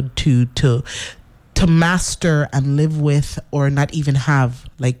likelihood to master and live with or not even have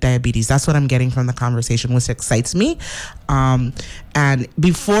like diabetes. That's what I'm getting from the conversation, which excites me. And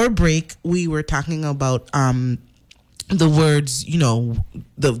before break, we were talking about the words,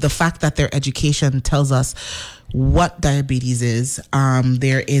 the fact that their education tells us what diabetes is.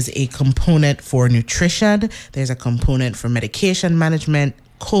 There is a component for nutrition. There's a component for medication management,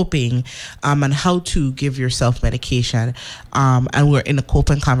 coping, and how to give yourself medication. And we're in a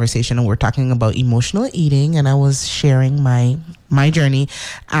coping conversation, and we're talking about emotional eating, and I was sharing my journey.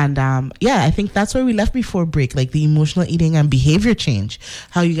 And I think that's where we left before break, like the emotional eating and behavior change,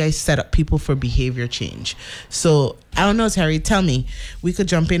 how you guys set up people for behavior change. So I don't know, Terry, tell me, we could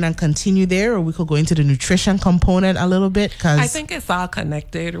jump in and continue there, or we could go into the nutrition component a little bit, because I think it's all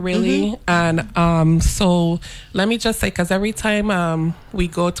connected, really. Mm-hmm. And so let me just say, because every time we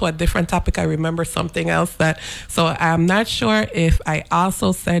go to a different topic, I remember something else so I'm not sure if I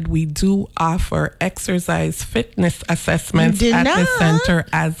also said we do offer exercise fitness assessments at the center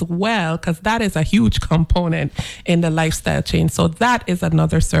as well, because that is a huge component in the lifestyle change. So that is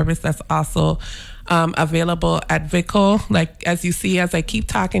another service that's also available at VIDCO. Like, as you see, as I keep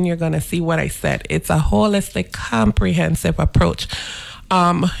talking, you're going to see what I said. It's a holistic, comprehensive approach.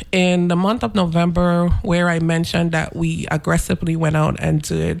 In the month of November, where I mentioned that we aggressively went out and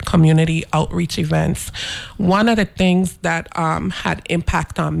did community outreach events, one of the things that had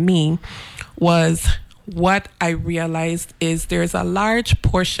impact on me was what I realized is there's a large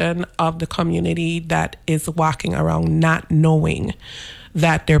portion of the community that is walking around not knowing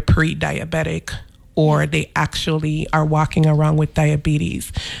that they're pre-diabetic, or they actually are walking around with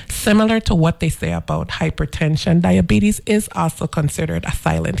diabetes. Similar to what they say about hypertension, diabetes is also considered a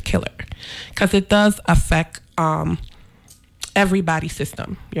silent killer, because it does affect every body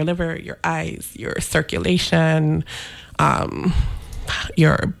system, your liver, your eyes, your circulation,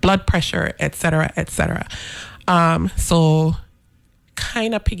 your blood pressure, etc., etc. So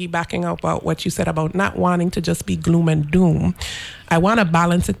kind of piggybacking about what you said about not wanting to just be gloom and doom, I want to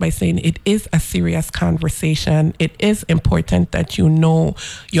balance it by saying it is a serious conversation. It is important that you know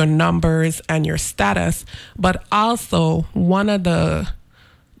your numbers and your status, but also one of the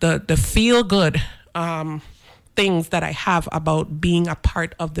feel good things that I have about being a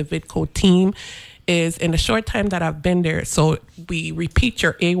part of the Vidco team is in the short time that I've been there, so we repeat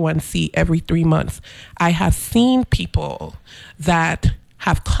your A1C every 3 months. I have seen people that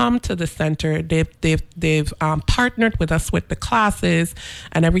have come to the center. They've partnered with us with the classes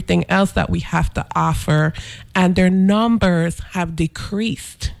and everything else that we have to offer, and their numbers have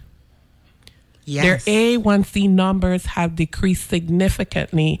decreased. Yes. Their A1C numbers have decreased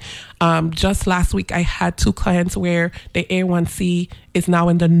significantly. Just last week, I had 2 clients where the A1C is now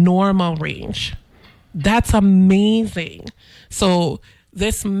in the normal range. That's amazing. So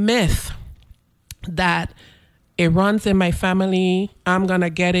this myth that it runs in my family, I'm going to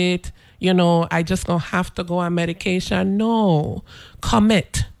get it, I just going to have to go on medication. No,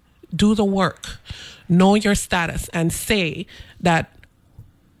 commit, do the work, know your status, and say that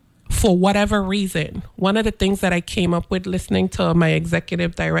for whatever reason, one of the things that I came up with listening to my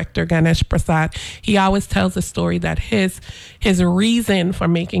executive director, Ganesh Prasad, he always tells a story that his reason for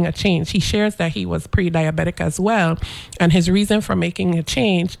making a change, he shares that he was pre-diabetic as well. And his reason for making a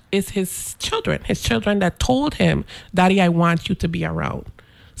change is his children that told him, Daddy, I want you to be around.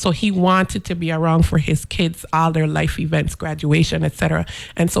 So he wanted to be around for his kids, all their life events, graduation, etc.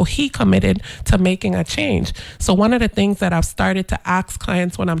 And so he committed to making a change. So one of the things that I've started to ask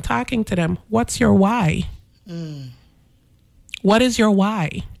clients when I'm talking to them, what's your why? What is your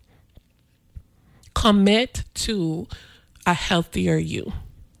why? Commit to a healthier you.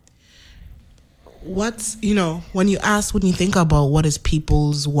 What's, when you think about what is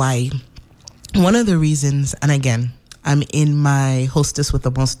people's why, one of the reasons, and again, I'm in my hostess with the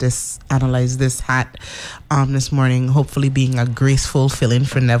mostest analyze this hat this morning, hopefully being a graceful fill-in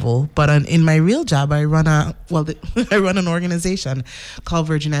for Neville. But in my real job, I run I run an organization called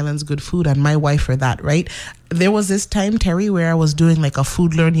Virgin Islands Good Food, and my wife for that, right? There was this time, Terry, where I was doing like a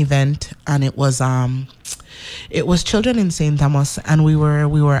food learn event, and it was children in St. Thomas, and we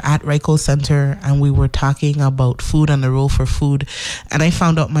were at Ryco Center, and we were talking about food and the role for food, and I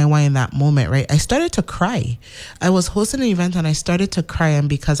found out my why in that moment, right? I started to cry. I was hosting an event and I started to cry, and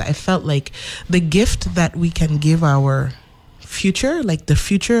because I felt like the gift that we can give our future, like the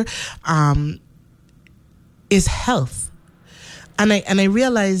future, is health. And I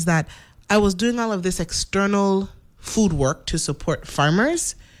realized that I was doing all of this external food work to support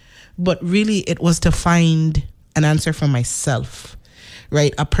farmers, but really it was to find an answer for myself,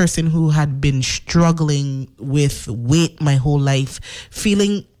 right? A person who had been struggling with weight my whole life,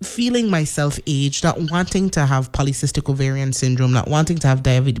 feeling myself age, not wanting to have polycystic ovarian syndrome, not wanting to have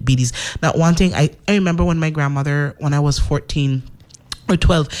diabetes, not wanting, I remember when my grandmother, when I was 14 or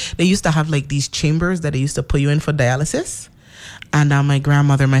 12, they used to have like these chambers that they used to put you in for dialysis. And my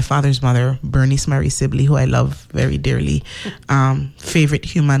grandmother, my father's mother, Bernice Marie Sibley, who I love very dearly, favorite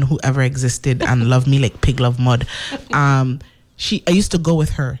human who ever existed and loved me like pig love mud. I used to go with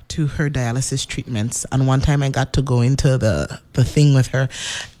her to her dialysis treatments. And one time I got to go into the thing with her.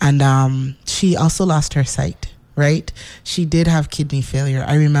 And she also lost her sight, right? She did have kidney failure.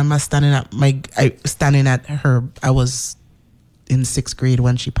 I remember standing at her, I was in 6th grade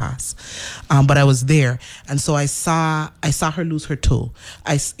when she passed, but I was there, and so I saw her lose her toe.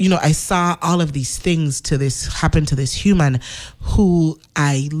 I saw all of these things happen to this human who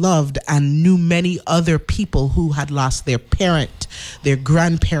I loved, and knew many other people who had lost their parent, their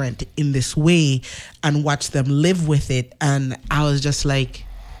grandparent in this way, and watched them live with it. And I was just like,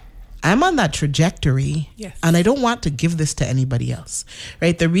 I'm on that trajectory, yes, and I don't want to give this to anybody else,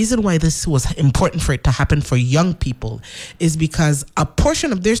 right? The reason why this was important for it to happen for young people is because a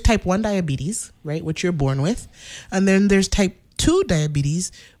portion of, there's type 1 diabetes, right, which you're born with, and then there's type 2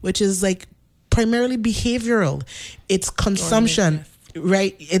 diabetes, which is like primarily behavioral. It's consumption,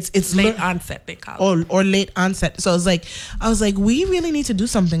 right? It's late onset, they call it. Or late onset. So I was like, we really need to do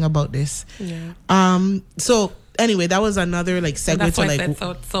something about this. Yeah. So anyway, that was another like segue to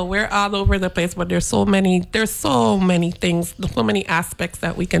like. So we're all over the place, but there's so many things, so many aspects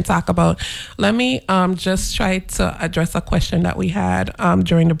that we can talk about. Let me just try to address a question that we had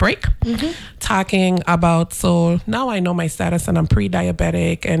during the break, talking about. So now I know my status and I'm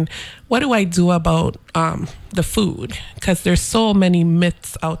pre-diabetic, and what do I do about the food? Because there's so many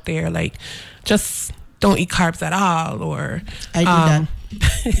myths out there, like just don't eat carbs at all, or I did that.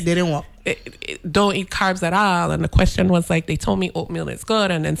 They didn't want. Don't eat carbs at all. And the question was like, they told me oatmeal is good,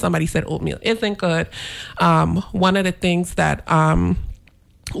 and then somebody said oatmeal isn't good. One of the things that one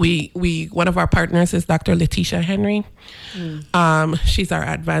of our partners is Dr. Letitia Henry. She's our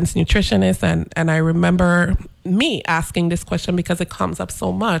advanced nutritionist, and I remember me asking this question because it comes up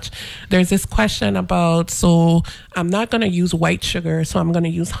so much. There's this question about, so I'm not going to use white sugar, so I'm going to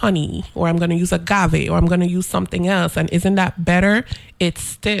use honey, or I'm going to use agave, or I'm going to use something else. And isn't that better? It's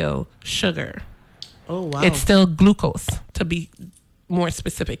still sugar. Oh, wow. It's still glucose, to be more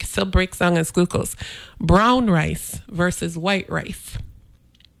specific. It still breaks down as glucose. Brown rice versus white rice.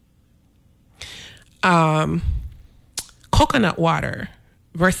 Coconut water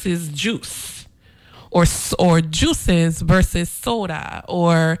versus juice, or juices versus soda,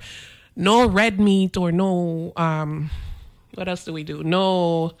 or no red meat, or no what else do we do?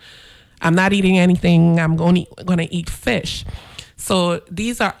 No, I'm not eating anything. I'm going to eat fish. So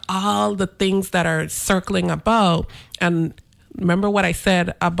these are all the things that are circling about. And remember what I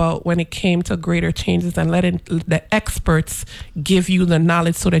said about when it came to greater changes and letting the experts give you the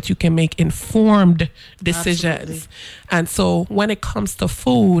knowledge so that you can make informed decisions. Absolutely. And so when it comes to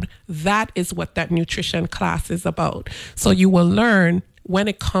food, that is what that nutrition class is about. So you will learn when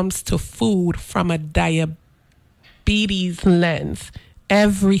it comes to food from a diabetes lens,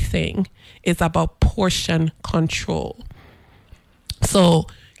 everything is about portion control. So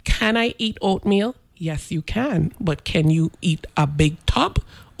can I eat oatmeal? Yes, you can. But can you eat a big tub,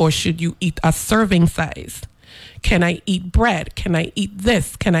 or should you eat a serving size? Can I eat bread? Can I eat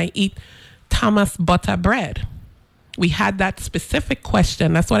this? Can I eat Thomas butter bread? We had that specific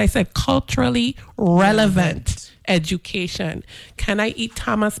question. That's what I said, culturally relevant education. Can I eat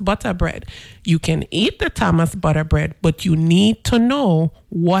Thomas butter bread? You can eat the Thomas butter bread, but you need to know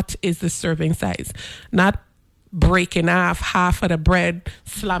what is the serving size. Not breaking off half of the bread,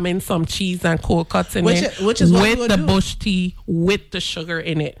 slamming some cheese and cold cuts in it, which is what with the bush tea, with the sugar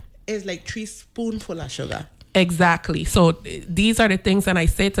in it. It's like 3 spoonfuls of sugar. Exactly. So these are the things, and I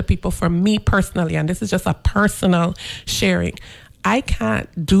say to people, for me personally, and this is just a personal sharing, I can't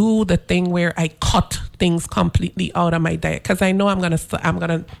do the thing where I cut things completely out of my diet, because I know I'm gonna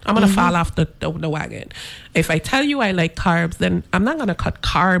fall off the wagon. If I tell you I like carbs, then I'm not gonna cut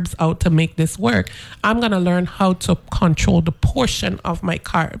carbs out to make this work. I'm gonna learn how to control the portion of my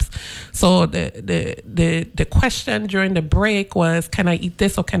carbs. So the question during the break was, can I eat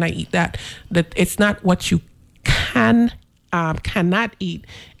this or can I eat that? That it's not what you cannot eat.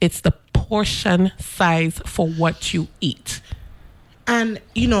 It's the portion size for what you eat. And,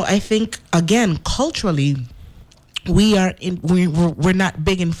 I think, again, culturally, we're not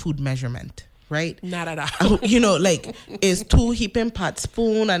big in food measurement, right? Not at all. Like, it's 2 heaping pot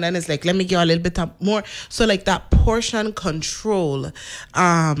spoon, and then it's like, let me give a little bit more. So, like, that portion control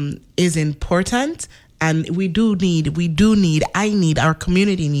is important. And our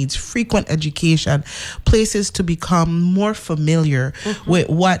community needs frequent education, places to become more familiar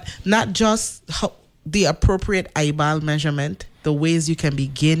with not just the appropriate eyeball measurement, the ways you can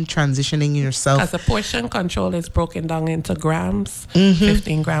begin transitioning yourself. As the portion control is broken down into grams,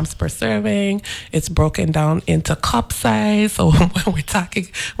 15 grams per serving. It's broken down into cup size. So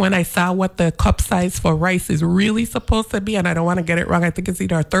when I saw what the cup size for rice is really supposed to be, and I don't want to get it wrong, I think it's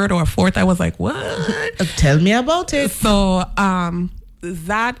either a third or a fourth. I was like, what? Tell me about it. So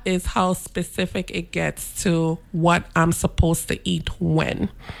that is how specific it gets to what I'm supposed to eat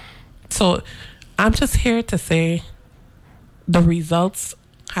when. So I'm just here to say, the results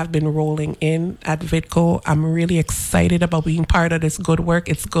have been rolling in at Vidco. I'm really excited about being part of this good work.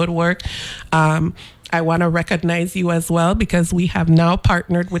 It's good work. I want to recognize you as well, because we have now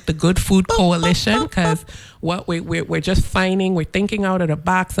partnered with the Good Food Coalition, because what we're just we're thinking out of the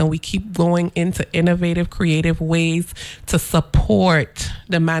box, and we keep going into innovative, creative ways to support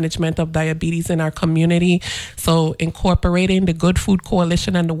the management of diabetes in our community. So incorporating the Good Food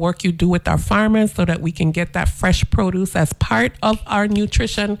Coalition and the work you do with our farmers so that we can get that fresh produce as part of our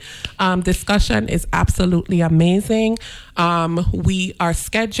nutrition discussion is absolutely amazing. We are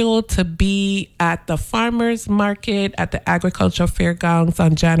scheduled to be at the farmers market at the Agriculture Fairgrounds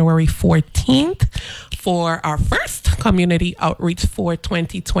on January 14th for our first community outreach for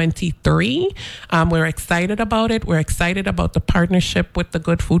 2023. We're excited about it. We're excited about the partnership with the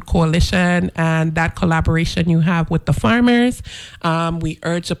Good Food Coalition and that collaboration you have with the farmers. We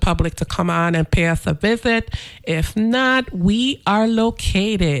urge the public to come on and pay us a visit. If not, we are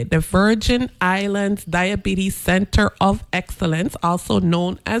located, the Virgin Islands Diabetes Center of Excellence, also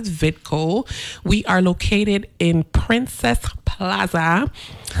known as Vidco. We are located in Princess Plaza.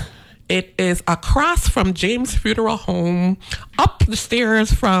 It is across from James Funeral Home, up the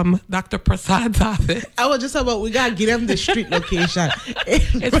stairs from Dr. Prasad's office. I was just about, we got to give them the street location.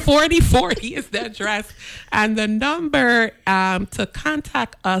 It's 4040 is the address. And the number to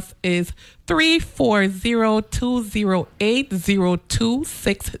contact us is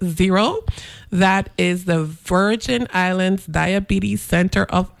 340-208-0260. That is the Virgin Islands Diabetes Center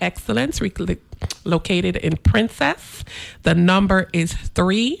of Excellence, located in Princess. The number is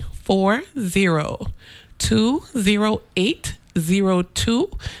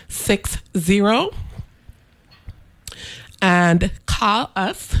 340-208-0260. And call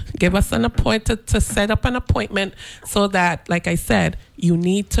us, give us an appointment to set up an appointment so that, like I said, you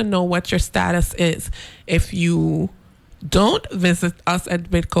need to know what your status is. If you don't visit us at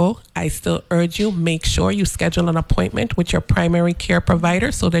Vidco, I still urge you, make sure you schedule an appointment with your primary care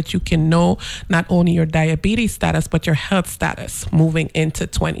provider so that you can know not only your diabetes status, but your health status moving into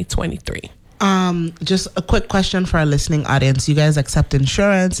 2023. Just a quick question for our listening audience. You guys accept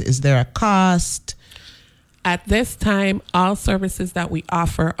insurance? Is there a cost? At this time, all services that we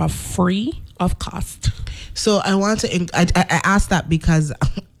offer are free of cost. So I want to, I asked that because,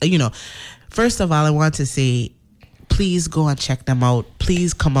 first of all, I want to say, please go and check them out.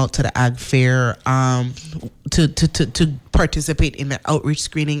 Please come out to the Ag Fair to participate in the outreach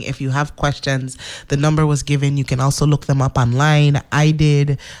screening. If you have questions, the number was given. You can also look them up online. I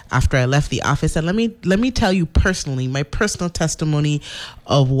did after I left the office. And let me tell you personally, my personal testimony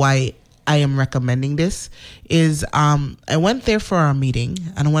of why I am recommending this is I went there for our meeting,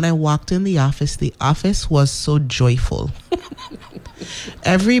 and when I walked in the office was so joyful.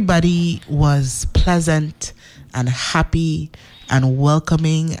 Everybody was pleasant and happy and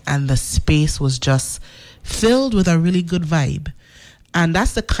welcoming, and the space was just filled with a really good vibe. And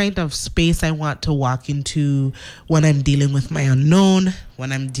that's the kind of space I want to walk into when I'm dealing with my unknown,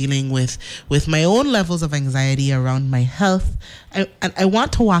 when I'm dealing with my own levels of anxiety around my health. I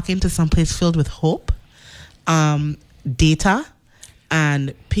want to walk into some place filled with hope, data,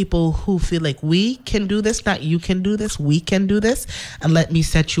 and people who feel like we can do this, not you can do this, we can do this, and let me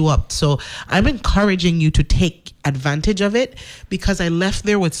set you up. So I'm encouraging you to take advantage of it, because I left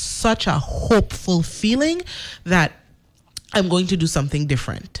there with such a hopeful feeling that I'm going to do something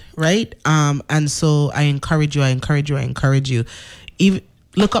different, right? And so I encourage you. Even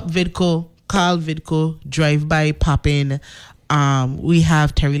look up Vidco, call Vidco, drive by, pop in. We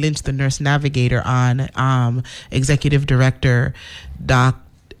have Terry Lynch, the nurse navigator, on, Executive Director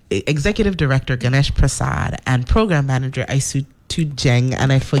Ganesh Prasad, and Program Manager Isu Jeng,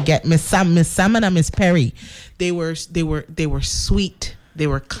 and I forget Miss Sam and Miss Perry. They were sweet, they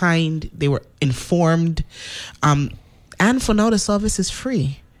were kind, they were informed. And for now, the service is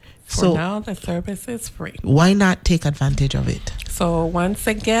free. Now, the service is free. Why not take advantage of it? So once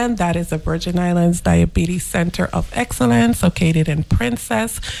again, that is the Virgin Islands Diabetes Center of Excellence, located in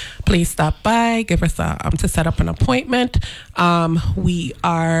Princess. Please stop by, give us to set up an appointment. We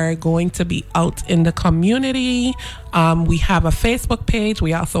are going to be out in the community. We have a Facebook page.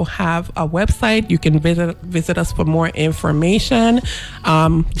 We also have a website. You can visit us for more information.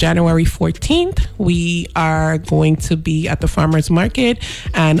 January 14th, we are going to be at the Farmers Market.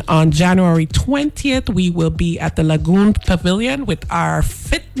 And on January 20th, we will be at the Lagoon Pavilion with our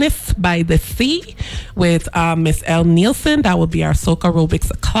Fitness by the Sea with Miss Elle Nielsen. That will be our soca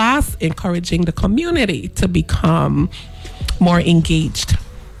aerobics class, encouraging the community to become more engaged.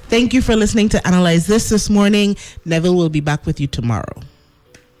 Thank you for listening to Analyze This morning. Neville will be back with you tomorrow.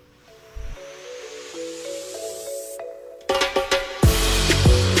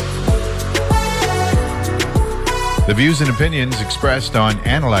 The views and opinions expressed on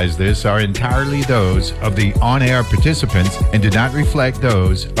Analyze This are entirely those of the on-air participants and do not reflect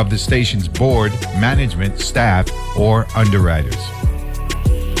those of the station's board, management, staff, or underwriters.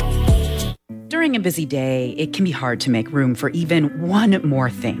 During a busy day, it can be hard to make room for even one more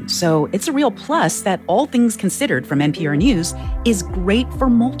thing. So it's a real plus that All Things Considered from NPR News is great for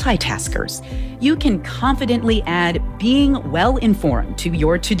multitaskers. You can confidently add being well-informed to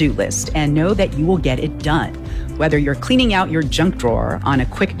your to-do list and know that you will get it done. Whether you're cleaning out your junk drawer on a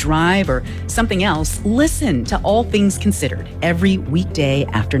quick drive or something else, listen to All Things Considered every weekday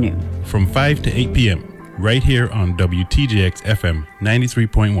afternoon. From 5 to 8 p.m., right here on WTJX FM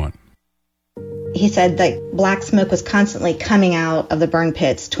 93.1. He said that black smoke was constantly coming out of the burn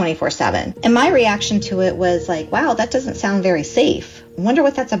pits 24/7. And my reaction to it was like, wow, that doesn't sound very safe. I wonder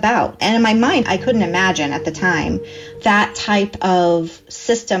what that's about. And in my mind, I couldn't imagine at the time that type of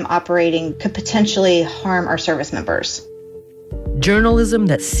system operating could potentially harm our service members. Journalism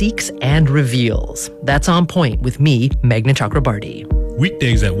that seeks and reveals. That's On Point with me, Meghna Chakrabarty.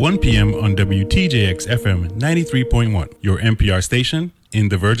 Weekdays at 1 p.m. on WTJX FM 93.1, your NPR station in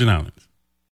the Virgin Islands.